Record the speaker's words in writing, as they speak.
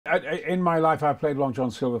in my life, I played Long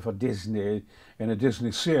John Silver for Disney in a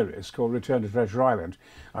Disney series called Return to Treasure Island.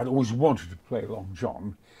 I'd always wanted to play Long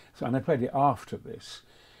John, and I played it after this.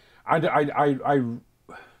 And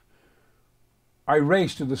I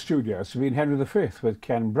raced to the studios to be in Henry V with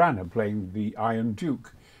Ken Branagh playing the Iron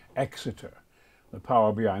Duke, Exeter, the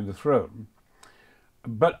power behind the throne.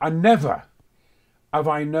 But I never have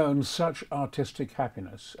I known such artistic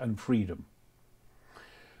happiness and freedom.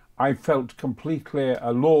 I felt completely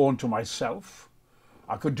a law unto myself.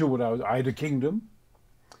 I could do what I had a kingdom.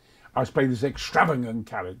 I was playing this extravagant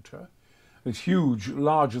character, this huge,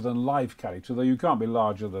 larger-than-life character, though you can't be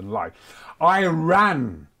larger than life. I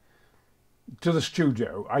ran to the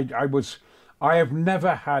studio. I have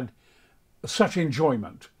never had such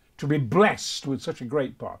enjoyment, to be blessed with such a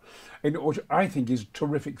great part, in what I think is a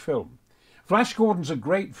terrific film. Flash Gordon's a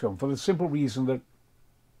great film for the simple reason that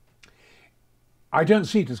I don't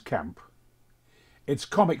see it as camp. It's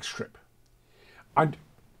comic strip. And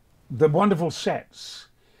the wonderful sets,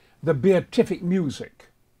 the beatific music.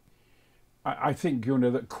 I think, you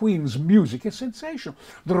know, that Queen's music is sensational.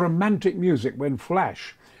 The romantic music when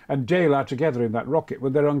Flash and Dale are together in that rocket,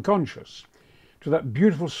 when they're unconscious, to that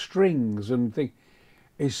beautiful strings and thing,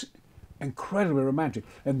 is incredibly romantic.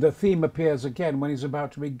 And the theme appears again when he's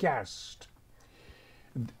about to be gassed.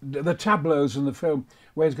 The tableaus in the film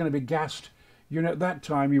where he's going to be gassed, you know, at that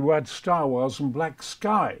time you had Star Wars and black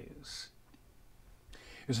skies.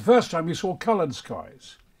 It's the first time you saw coloured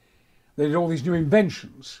skies. They did all these new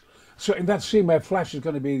inventions. So in that scene where Flash is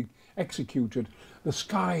going to be executed, the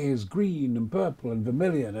sky is green and purple and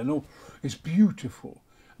vermilion and all. It's beautiful.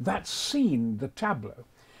 That scene, the tableau,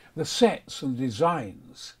 the sets and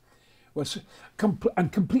designs, was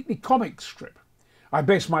completely comic strip. I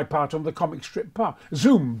based my part on the comic strip part.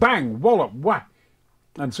 Zoom, bang, wallop, whack,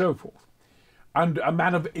 and so forth. And a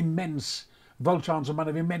man of immense, Vultan's a man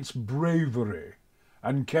of immense bravery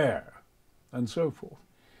and care, and so forth.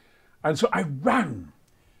 And so I ran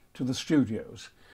to the studios.